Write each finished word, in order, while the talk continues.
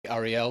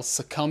Ariel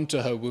succumbed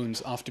to her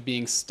wounds after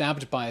being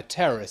stabbed by a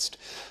terrorist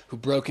who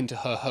broke into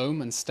her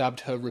home and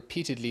stabbed her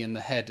repeatedly in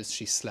the head as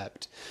she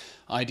slept.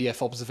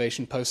 IDF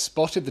observation posts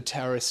spotted the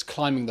terrorist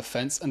climbing the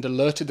fence and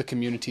alerted the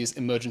community's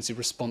emergency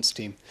response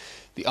team.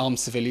 The armed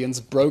civilians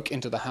broke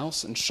into the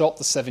house and shot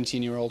the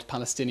 17-year-old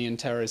Palestinian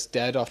terrorist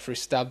dead after he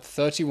stabbed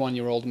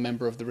 31-year-old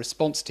member of the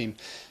response team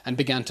and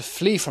began to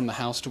flee from the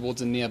house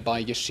towards a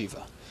nearby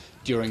yeshiva.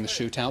 During the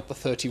shootout, the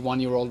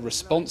 31-year-old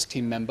response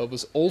team member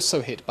was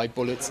also hit by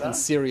bullets and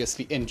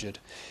seriously injured.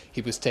 He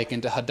was taken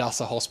to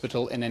Hadassah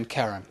Hospital in En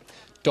Kerem.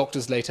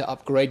 Doctors later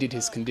upgraded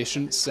his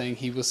condition, saying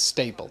he was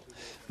stable.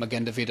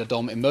 Magen David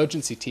Adom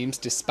emergency teams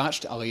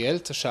dispatched Ariel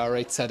to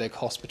Shaarei Tzedek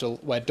Hospital,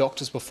 where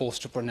doctors were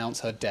forced to pronounce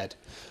her dead.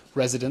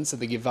 Residents of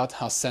the Givat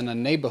Hasena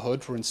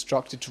neighborhood were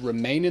instructed to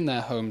remain in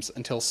their homes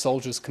until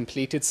soldiers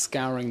completed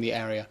scouring the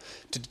area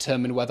to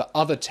determine whether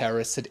other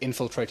terrorists had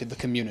infiltrated the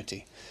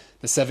community.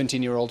 The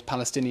 17-year-old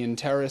Palestinian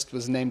terrorist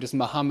was named as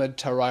Mohammed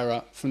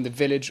Taraira from the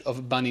village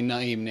of Bani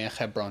Naim near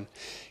Hebron.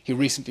 He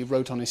recently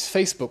wrote on his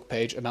Facebook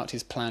page about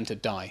his plan to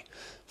die.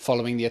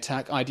 Following the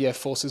attack, IDF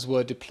forces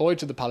were deployed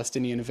to the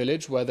Palestinian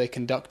village where they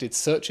conducted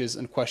searches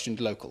and questioned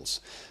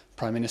locals.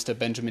 Prime Minister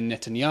Benjamin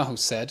Netanyahu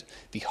said,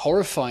 "The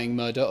horrifying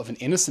murder of an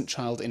innocent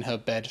child in her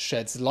bed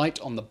sheds light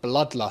on the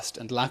bloodlust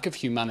and lack of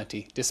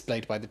humanity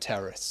displayed by the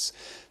terrorists,"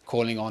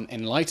 calling on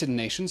enlightened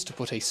nations to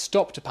put a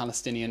stop to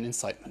Palestinian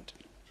incitement.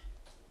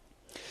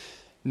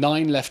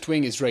 9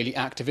 left-wing Israeli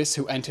activists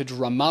who entered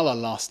Ramallah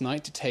last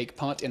night to take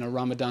part in a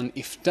Ramadan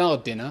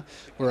iftar dinner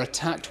were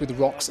attacked with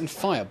rocks and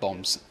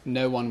firebombs.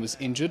 No one was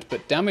injured,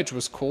 but damage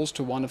was caused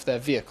to one of their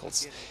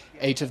vehicles.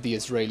 8 of the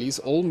Israelis,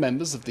 all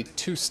members of the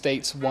Two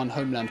States, One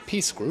Homeland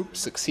peace group,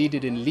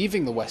 succeeded in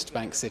leaving the West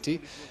Bank city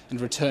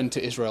and returned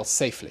to Israel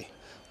safely.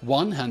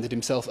 One handed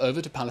himself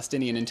over to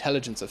Palestinian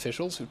intelligence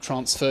officials who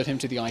transferred him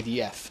to the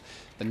IDF.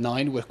 The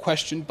 9 were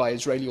questioned by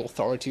Israeli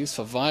authorities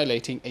for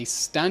violating a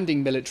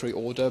standing military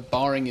order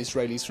barring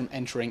Israelis from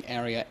entering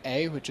Area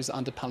A, which is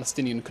under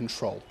Palestinian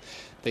control.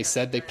 They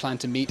said they plan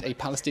to meet a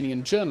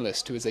Palestinian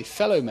journalist who is a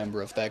fellow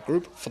member of their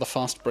group for the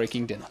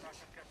fast-breaking dinner.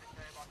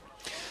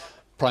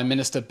 Prime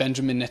Minister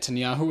Benjamin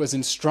Netanyahu has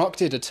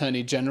instructed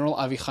Attorney General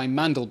Avichai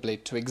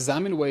Mandelblit to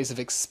examine ways of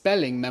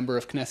expelling member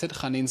of Knesset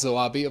Hanin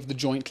Zoabi of the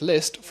joint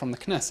list from the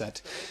Knesset.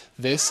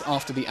 This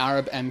after the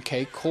Arab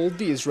MK called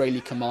the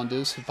Israeli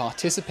commanders who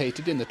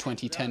participated in the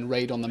 2010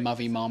 raid on the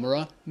Mavi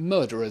Marmara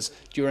murderers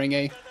during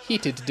a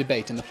heated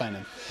debate in the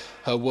plenum.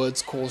 Her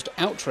words caused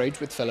outrage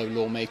with fellow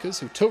lawmakers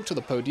who took to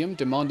the podium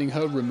demanding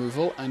her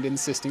removal and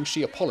insisting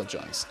she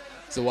apologize.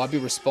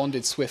 Zoabi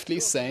responded swiftly,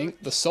 saying,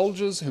 "The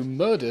soldiers who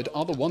murdered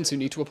are the ones who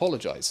need to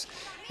apologize."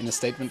 In a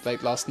statement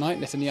late last night,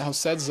 Netanyahu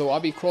said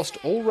Zoabi crossed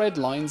all red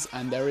lines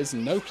and there is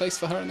no place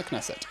for her in the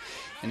Knesset.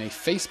 In a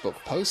Facebook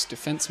post,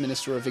 Defense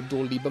Minister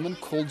Avigdor Lieberman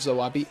called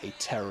Zoabi a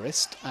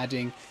terrorist,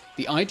 adding,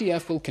 "The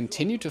IDF will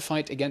continue to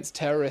fight against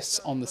terrorists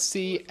on the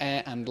sea,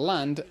 air and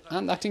land,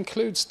 and that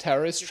includes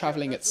terrorists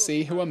traveling at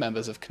sea who are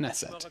members of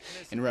Knesset,"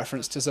 in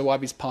reference to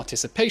Zoabi's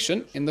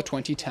participation in the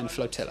 2010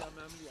 flotilla.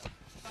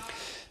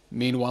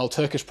 Meanwhile,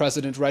 Turkish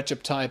President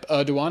Recep Tayyip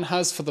Erdogan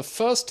has for the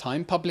first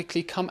time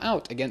publicly come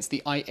out against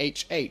the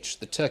IHH,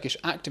 the Turkish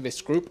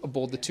activist group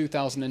aboard the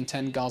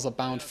 2010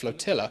 Gaza-bound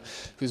flotilla,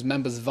 whose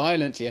members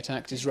violently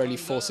attacked Israeli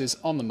forces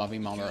on the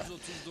Mavi Marmara.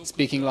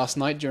 Speaking last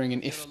night during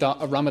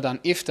a Ramadan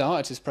iftar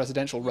at his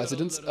presidential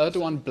residence,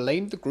 Erdogan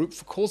blamed the group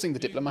for causing the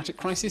diplomatic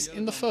crisis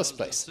in the first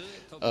place.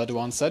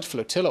 Erdogan said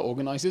flotilla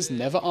organizers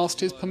never asked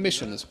his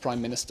permission as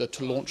prime minister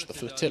to launch the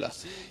flotilla.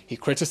 He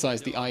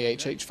criticized the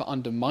IHH for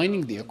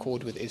undermining the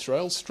accord with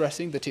Israel,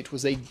 stressing that it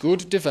was a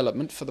good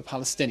development for the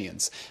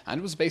Palestinians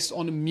and was based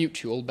on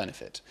mutual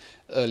benefit.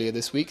 Earlier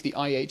this week, the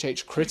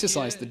IHH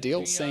criticized the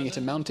deal, saying it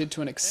amounted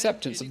to an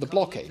acceptance of the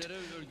blockade.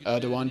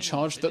 Erdogan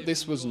charged that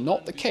this was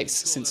not the case,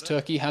 since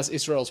Turkey has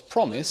Israel's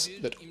promise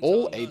that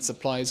all aid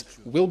supplies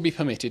will be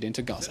permitted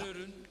into Gaza.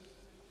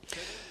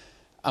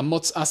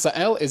 Amotz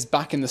Asael is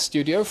back in the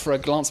studio for a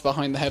glance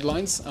behind the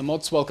headlines.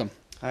 Amotz, welcome.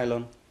 Hi,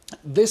 Lon.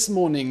 This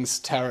morning's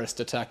terrorist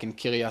attack in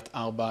Kiryat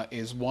Arba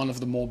is one of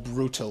the more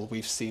brutal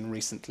we've seen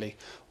recently.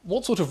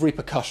 What sort of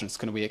repercussions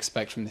can we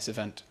expect from this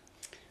event?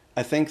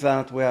 I think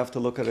that we have to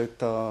look at it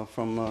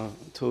from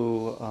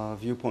two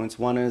viewpoints.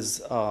 One is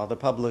the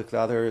public, the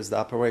other is the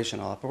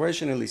operational.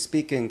 Operationally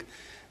speaking,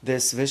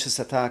 this vicious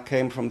attack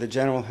came from the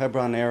general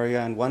Hebron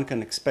area, and one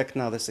can expect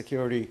now the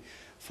security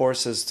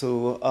forces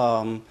to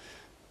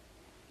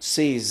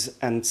seize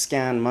and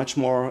scan much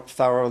more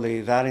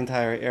thoroughly that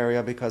entire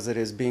area, because it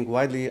is being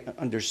widely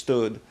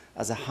understood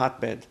as a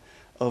hotbed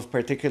of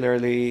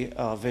particularly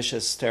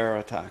vicious terror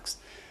attacks.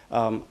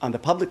 On the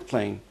public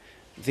plane,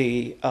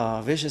 the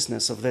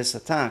viciousness of this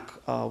attack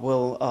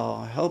will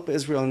help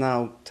Israel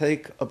now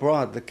take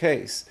abroad the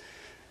case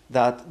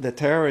that the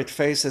terror it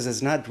faces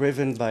is not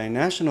driven by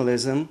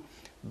nationalism,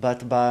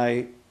 but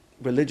by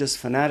religious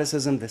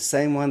fanaticism, the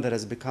same one that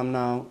has become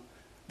now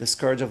the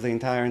scourge of the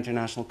entire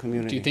international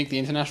community. Do you think the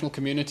international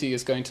community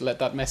is going to let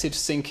that message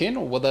sink in,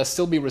 or will there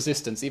still be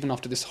resistance even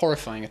after this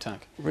horrifying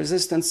attack?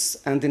 Resistance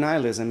and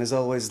denialism is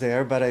always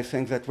there, but I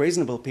think that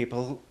reasonable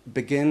people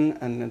begin,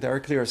 and there are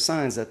clear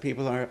signs that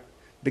people are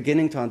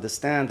beginning to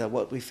understand that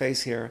what we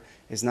face here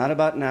is not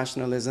about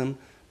nationalism,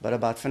 but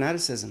about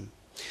fanaticism.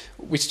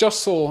 We just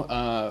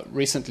saw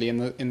recently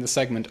in the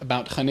segment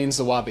about Khanin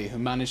Zawabi, who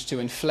managed to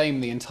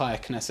inflame the entire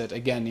Knesset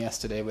again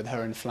yesterday with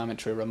her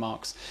inflammatory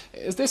remarks.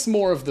 Is this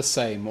more of the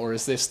same, or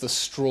is this the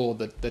straw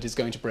that is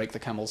going to break the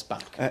camel's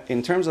back?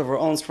 In terms of her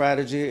own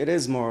strategy, it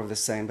is more of the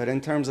same, but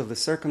in terms of the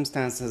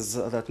circumstances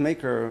that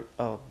make her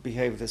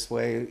behave this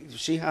way,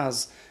 she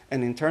has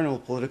an internal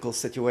political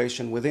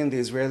situation within the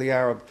Israeli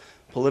Arab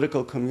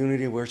political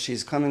community where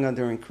she's coming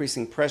under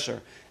increasing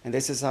pressure, and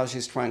this is how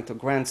she's trying to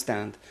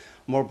grandstand.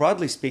 More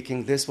broadly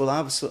speaking, this will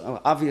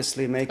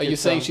obviously make Are you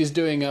saying she's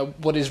doing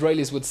what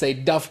Israelis would say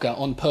davka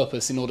on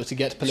purpose in order to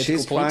get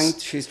political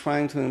points? She's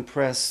trying to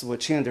impress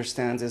what she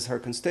understands is her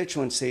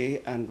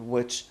constituency, and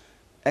which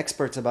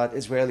experts about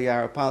Israeli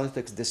Arab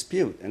politics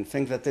dispute and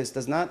think that this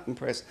does not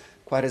impress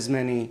quite as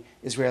many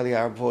Israeli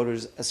Arab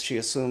voters as she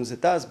assumes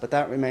it does, but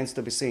that remains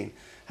to be seen.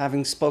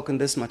 Having spoken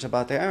this much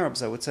about the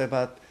Arabs, I would say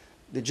about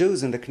the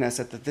Jews in the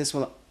Knesset that this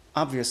will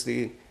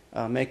obviously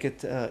make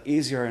it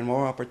easier and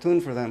more opportune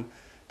for them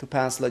to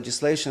pass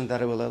legislation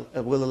that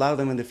will allow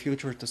them in the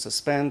future to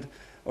suspend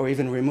or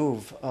even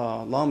remove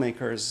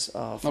lawmakers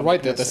from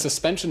the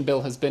suspension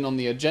bill has been on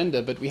the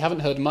agenda, but we haven't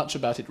heard much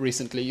about it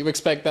recently. You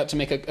expect that to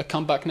make a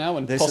comeback now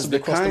and possibly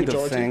cross the majority?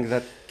 This is the kind of thing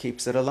that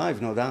keeps it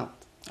alive, no doubt.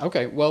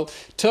 Okay, well,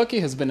 Turkey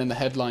has been in the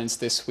headlines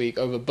this week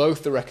over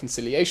both the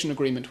reconciliation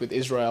agreement with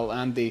Israel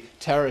and the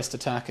terrorist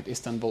attack at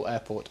Istanbul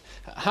airport.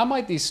 How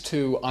might these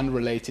two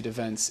unrelated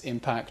events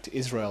impact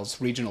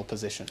Israel's regional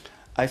position?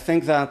 I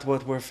think that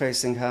what we're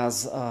facing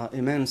has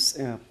immense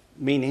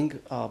meaning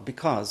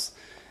because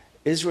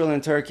Israel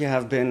and Turkey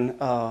have been,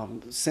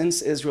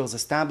 since Israel's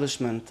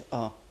establishment,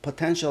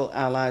 potential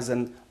allies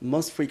and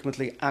most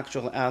frequently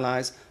actual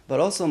allies, but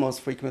also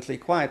most frequently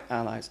quiet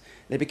allies.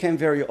 They became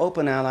very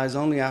open allies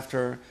only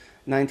after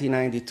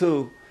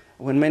 1992,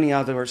 when many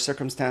other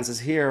circumstances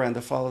here and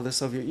the fall of the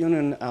Soviet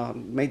Union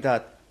made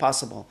that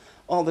possible.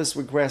 All this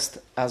regressed,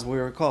 as we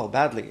recall,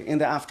 badly in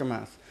the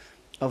aftermath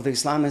of the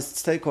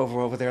Islamists' takeover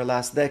over their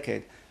last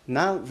decade.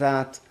 Now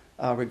that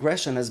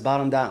regression has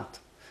bottomed out,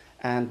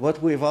 and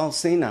what we've all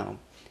seen now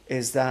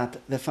is that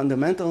the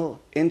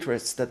fundamental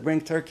interests that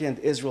bring Turkey and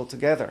Israel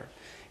together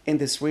in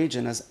this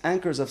region as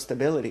anchors of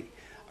stability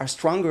are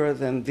stronger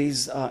than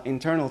these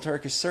internal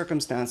Turkish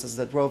circumstances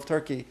that drove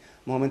Turkey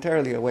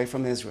momentarily away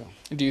from Israel.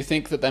 Do you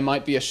think that there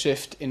might be a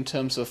shift in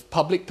terms of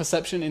public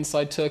perception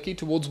inside Turkey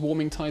towards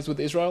warming ties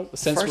with Israel? A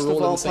sense First we're all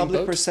of all, in the same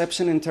public boat?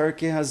 perception in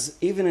Turkey has,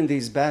 even in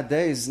these bad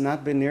days,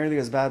 not been nearly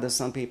as bad as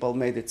some people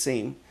made it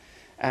seem,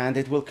 and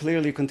it will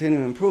clearly continue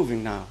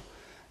improving now.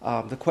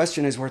 The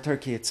question is where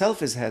Turkey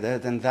itself is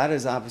headed, and that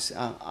is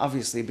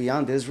obviously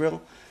beyond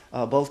Israel,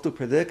 both to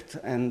predict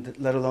and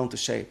let alone to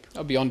shape.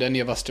 Beyond any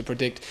of us to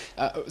predict.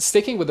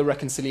 Sticking with the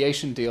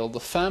reconciliation deal, the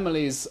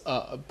families,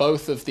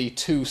 both of the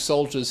two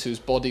soldiers whose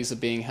bodies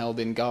are being held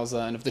in Gaza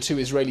and of the two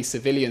Israeli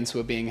civilians who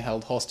are being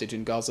held hostage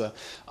in Gaza,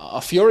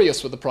 are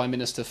furious with the Prime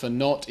Minister for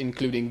not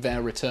including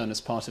their return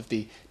as part of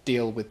the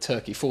deal with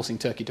Turkey, forcing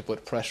Turkey to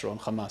put pressure on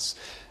Hamas.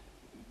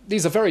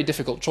 These are very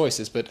difficult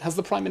choices, but has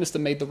the Prime Minister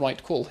made the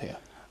right call here?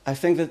 I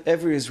think that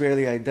every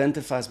Israeli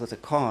identifies with the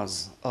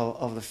cause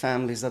of the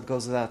families. That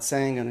goes without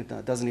saying, and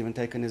it doesn't even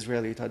take an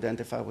Israeli to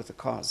identify with the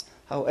cause.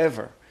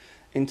 However,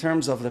 in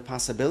terms of the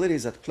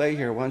possibilities at play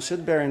here, one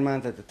should bear in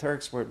mind that the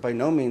Turks were by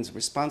no means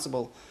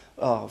responsible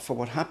for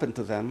what happened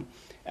to them,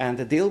 and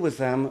the deal with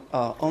them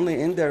only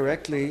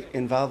indirectly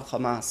involved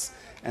Hamas.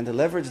 And the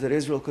leverage that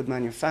Israel could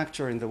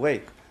manufacture in the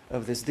wake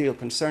of this deal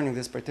concerning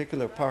this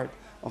particular part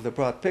of the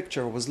broad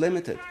picture was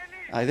limited.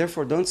 I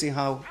therefore don't see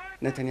how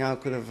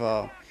Netanyahu could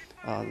have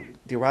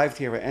derived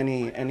here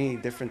any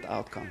different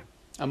outcome.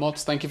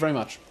 Amos, thank you very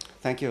much.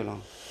 Thank you,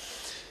 Alon.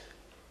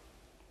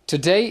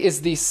 Today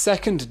is the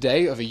second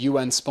day of a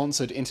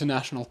UN-sponsored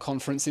international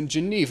conference in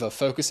Geneva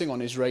focusing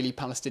on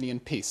Israeli-Palestinian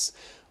peace.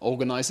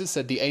 Organisers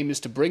said the aim is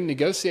to bring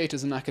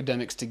negotiators and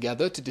academics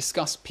together to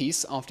discuss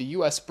peace after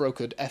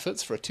US-brokered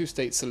efforts for a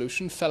two-state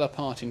solution fell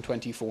apart in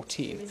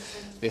 2014.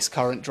 This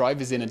current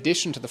drive is in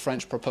addition to the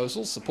French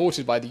proposal,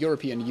 supported by the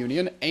European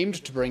Union,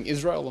 aimed to bring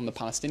Israel and the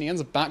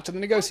Palestinians back to the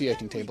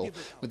negotiating table,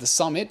 with the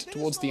summit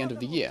towards the end of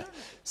the year.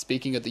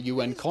 Speaking at the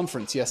UN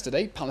conference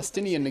yesterday,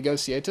 Palestinian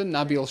negotiator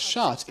Nabil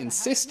Shat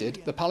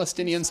insisted the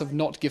Palestinians have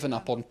not given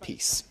up on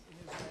peace.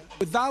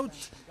 Without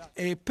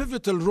a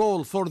pivotal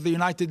role for the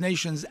United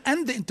Nations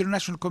and the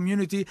international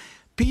community,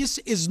 peace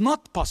is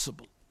not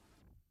possible.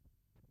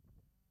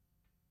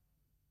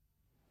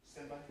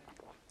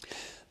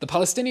 The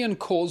Palestinian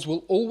cause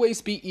will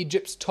always be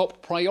Egypt's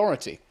top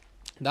priority.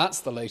 That's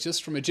the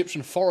latest from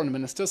Egyptian Foreign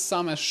Minister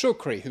Sameh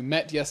Shoukry, who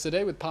met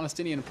yesterday with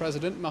Palestinian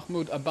President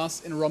Mahmoud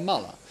Abbas in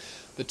Ramallah.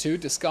 The The two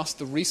discussed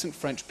the recent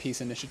French peace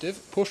initiative,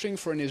 pushing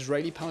for an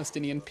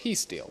Israeli-Palestinian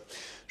peace deal.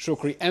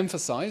 Shukri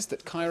emphasized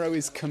that Cairo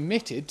is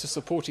committed to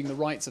supporting the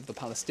rights of the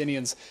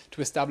Palestinians to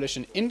establish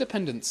an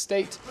independent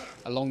state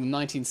along the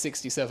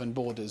 1967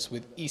 borders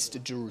with East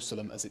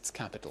Jerusalem as its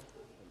capital.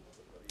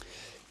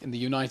 In the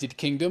United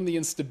Kingdom, the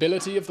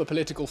instability of the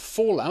political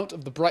fallout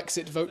of the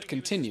Brexit vote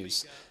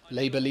continues.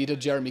 Labour leader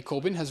Jeremy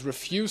Corbyn has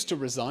refused to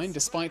resign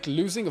despite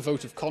losing a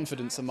vote of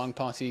confidence among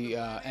party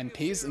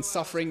MPs and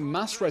suffering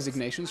mass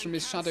resignations from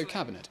his shadow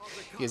cabinet.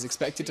 He is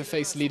expected to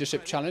face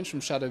leadership challenge from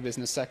Shadow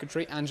Business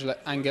Secretary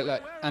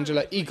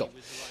Angela Eagle.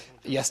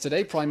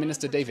 Yesterday, Prime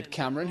Minister David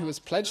Cameron, who has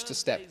pledged to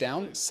step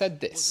down,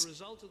 said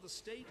this.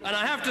 And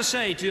I have to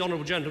say to the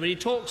honourable gentleman, he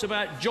talks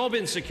about job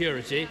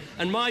insecurity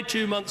and my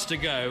 2 months to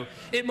go.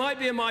 It might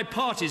be in my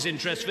party's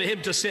interest for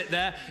him to sit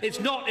there. It's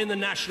not in the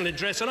national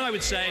interest. And I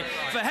would say,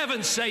 for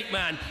heaven's sake,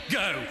 man,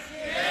 go.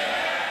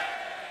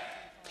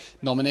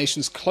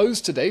 Nominations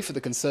closed today for the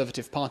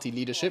Conservative Party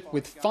leadership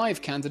with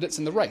 5 candidates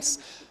in the race.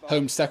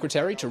 Home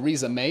Secretary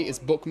Theresa May is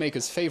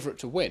bookmakers' favourite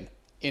to win.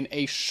 In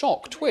a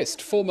shock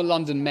twist, former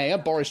London Mayor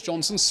Boris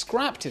Johnson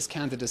scrapped his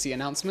candidacy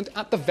announcement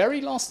at the very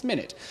last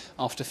minute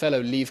after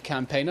fellow Leave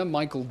campaigner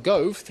Michael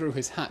Gove threw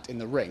his hat in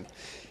the ring.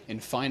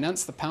 In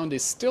finance, the pound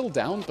is still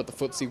down, but the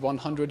FTSE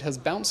 100 has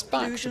bounced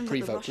back to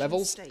pre-vote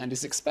levels and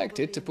is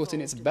expected to put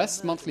in its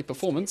best monthly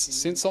performance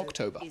since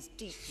October.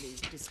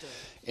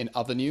 In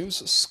other news,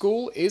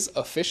 school is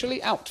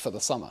officially out for the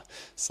summer.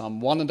 Some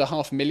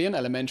 1.5 million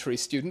elementary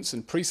students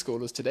and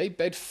preschoolers today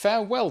bade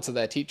farewell to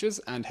their teachers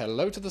and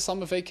hello to the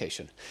summer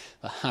vacation.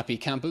 The happy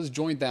campers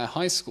joined their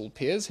high school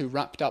peers who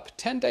wrapped up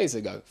 10 days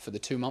ago for the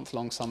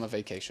 2-month-long summer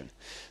vacation.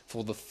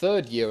 For the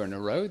 3rd year in a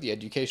row, the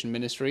Education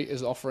Ministry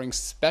is offering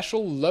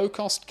special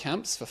low-cost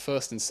camps for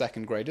 1st and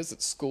 2nd graders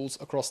at schools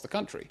across the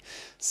country.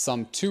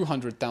 Some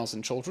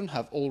 200,000 children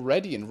have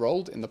already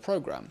enrolled in the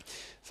programme.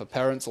 For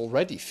parents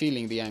already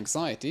feeling the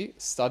anxiety,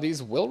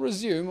 studies will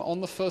resume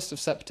on the 1st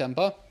of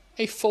September,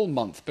 a full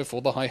month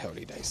before the High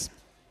Holy Days.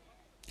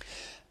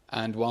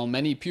 And while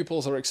many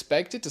pupils are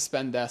expected to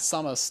spend their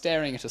summer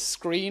staring at a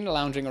screen,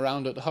 lounging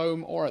around at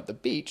home or at the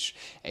beach,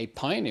 a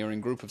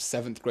pioneering group of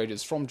 7th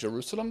graders from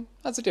Jerusalem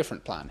has a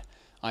different plan.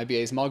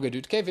 IBA's Margot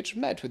Dudkiewicz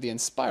met with the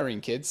inspiring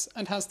kids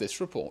and has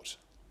this report.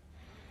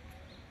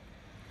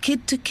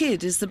 Kid to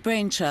Kid is the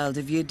brainchild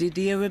of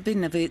Yedidia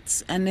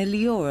Rabinovitz and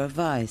Eliora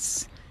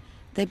Weiss.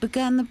 They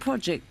began the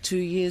project 2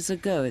 years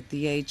ago at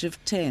the age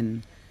of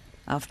 10,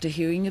 after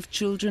hearing of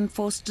children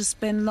forced to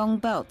spend long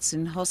bouts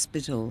in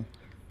hospital,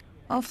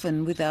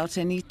 often without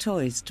any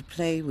toys to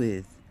play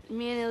with.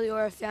 Me and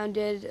Eliora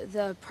founded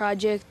the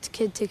project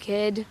Kid to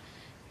Kid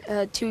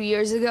 2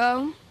 years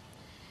ago.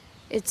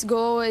 Its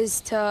goal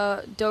is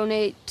to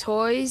donate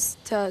toys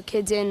to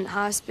kids in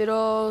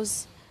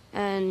hospitals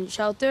and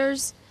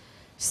shelters,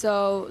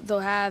 so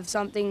they'll have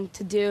something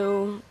to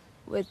do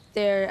with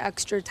their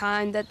extra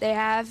time that they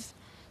have,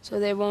 so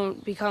they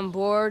won't become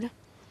bored.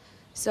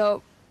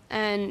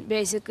 And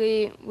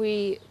basically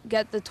we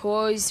get the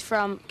toys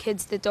from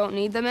kids that don't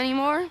need them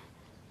anymore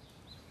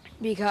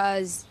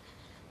because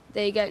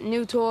they get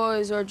new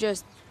toys or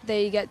just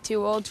they get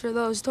too old for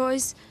those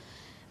toys.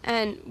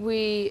 And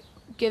we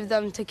give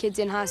them to kids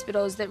in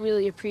hospitals that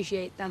really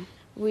appreciate them.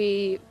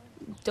 We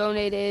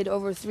donated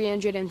over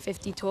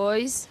 350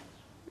 toys,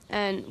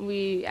 and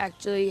we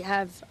actually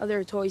have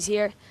other toys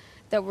here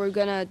that we're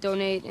gonna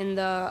donate in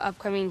the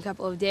upcoming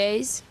couple of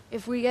days.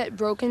 If we get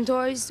broken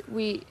toys,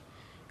 we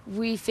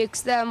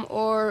fix them,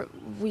 or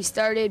we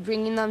started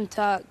bringing them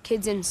to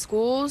kids in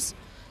schools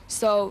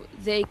so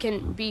they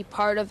can be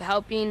part of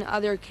helping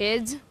other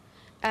kids.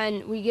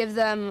 And we give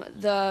them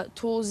the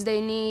tools they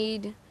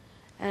need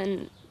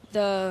and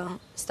the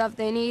stuff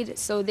they need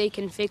so they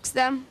can fix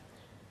them.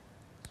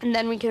 And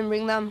then we can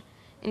bring them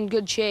in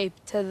good shape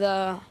to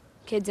the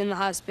kids in the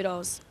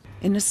hospitals.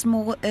 In a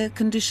small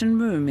air-conditioned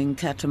room in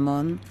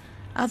Katamon,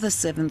 other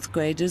 7th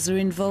graders are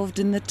involved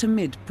in the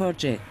Tamid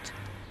project,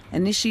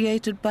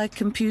 initiated by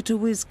computer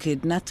whiz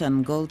kid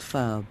Natan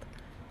Goldfarb.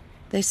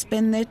 They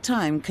spend their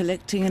time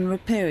collecting and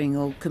repairing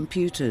old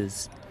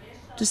computers,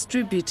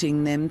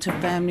 distributing them to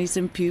families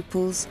and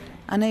pupils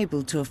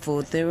unable to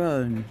afford their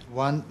own.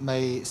 One of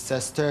my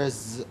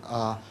sisters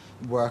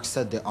works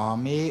at the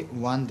army.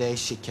 One day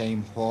she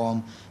came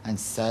home and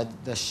said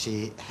that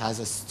she has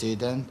a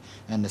student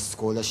in the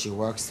school that she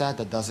works at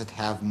that doesn't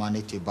have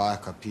money to buy a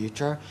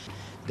computer.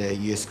 The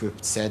youth group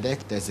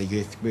Tzedek, there's a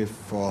youth group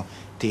for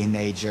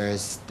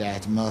teenagers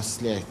that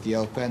mostly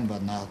Ethiopian,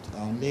 but not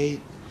only,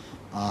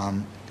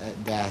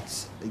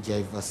 that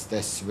gave us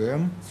this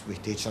room. We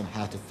teach them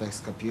how to fix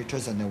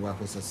computers and they work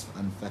with us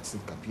on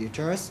fixing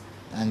computers.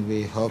 And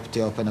we hope to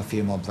open a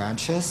few more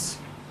branches.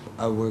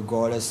 Our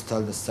goal is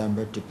till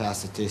December to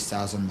pass the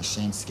 2,000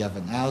 machines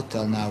given out.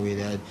 Till now we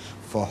did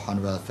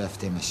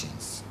 450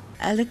 machines.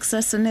 Alex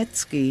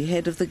Asanetsky,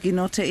 head of the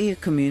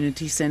Ginota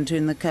Community Centre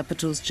in the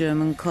capital's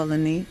German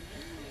colony,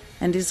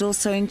 and is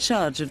also in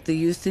charge of the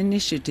Youth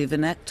Initiative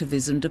and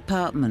Activism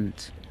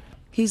Department.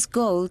 His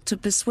goal to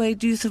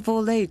persuade youth of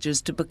all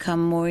ages to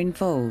become more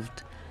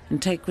involved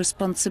and take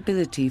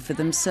responsibility for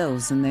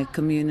themselves and their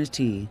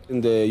community.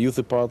 In the youth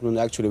department,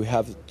 actually, we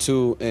have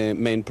two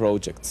main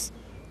projects.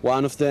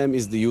 One of them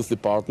is the youth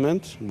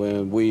department,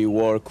 where we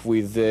work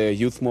with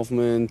youth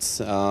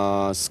movements,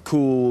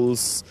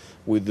 schools.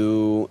 We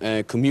do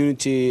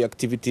community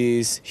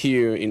activities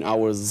here in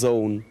our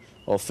zone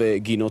of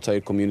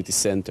Ginot Community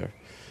Center.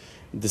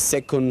 The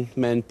second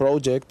main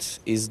project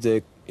is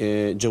the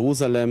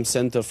Jerusalem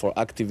Center for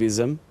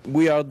Activism.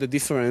 We are the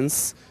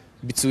difference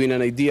between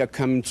an idea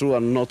coming true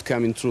and not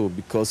coming true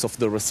because of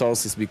the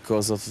resources,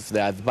 because of the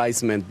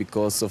advisement,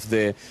 because of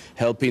the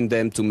helping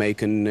them to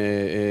make an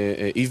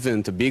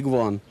event, a big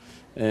one,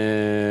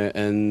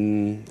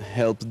 and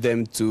help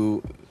them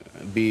to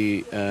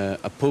be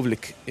a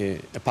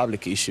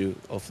public issue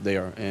of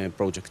their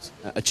project.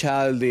 A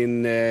child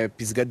in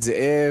Pisgat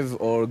Ze'ev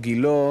or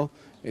Gilo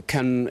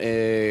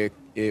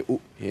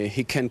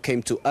he can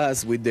came to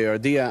us with the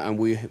idea, and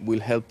we will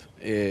help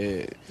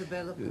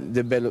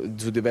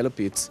develop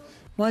it.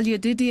 While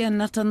Yedidi and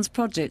Natan's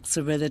projects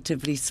are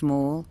relatively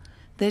small,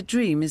 their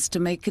dream is to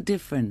make a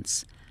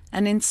difference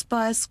and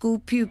inspire school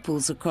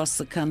pupils across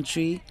the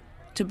country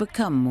to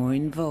become more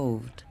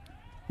involved.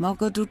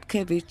 Margot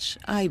Dudkevich,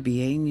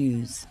 IBA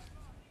News.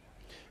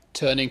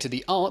 Turning to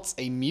the arts,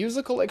 a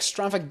musical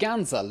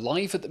extravaganza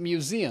live at the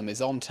museum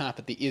is on tap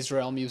at the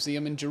Israel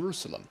Museum in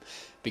Jerusalem.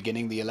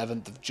 Beginning the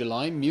 11th of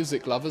July,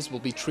 music lovers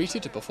will be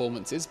treated to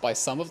performances by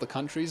some of the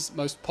country's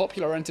most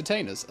popular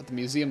entertainers at the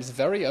museum's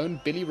very own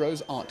Billy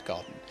Rose Art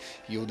Garden.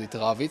 Yehudit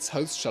Ravitz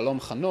hosts Shalom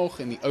Chanoch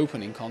in the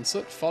opening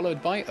concert,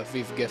 followed by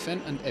Aviv Geffen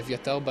and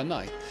Evyatar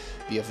Banai.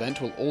 The event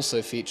will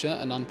also feature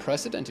an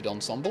unprecedented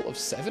ensemble of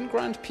 7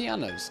 grand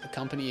pianos,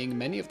 accompanying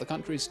many of the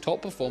country's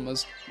top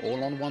performers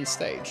all on one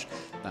stage.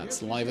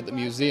 That's live at the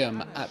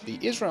museum at the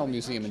Israel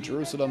Museum in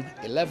Jerusalem,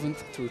 11th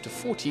through to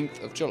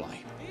 14th of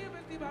July.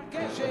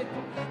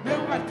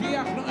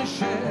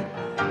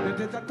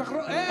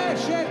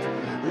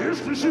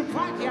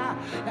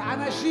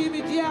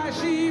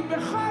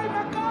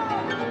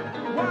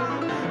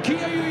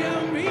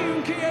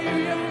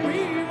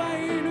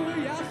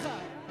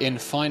 In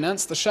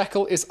finance, the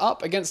shekel is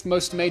up against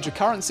most major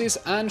currencies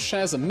and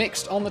shares are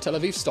mixed on the Tel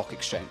Aviv Stock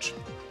Exchange.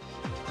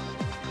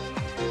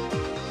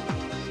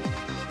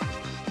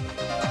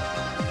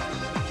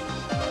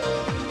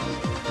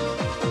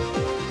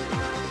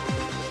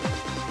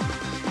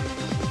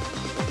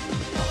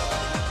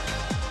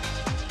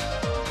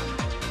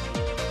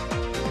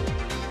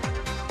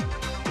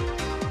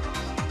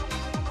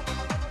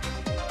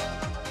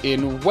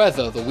 In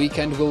weather, the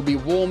weekend will be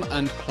warm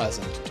and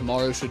pleasant.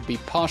 Tomorrow should be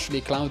partially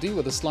cloudy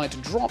with a slight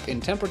drop in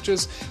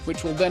temperatures,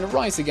 which will then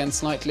rise again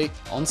slightly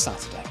on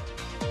Saturday.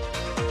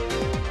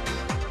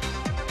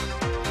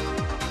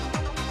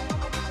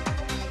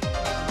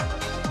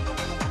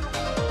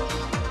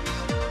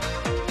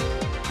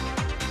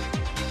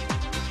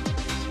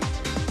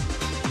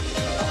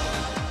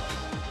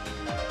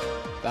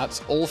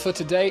 That's all for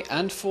today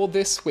and for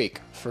this week.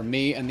 From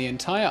me and the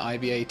entire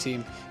IBA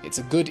team, it's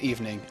a good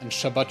evening and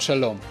Shabbat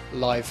Shalom,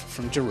 live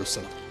from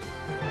Jerusalem.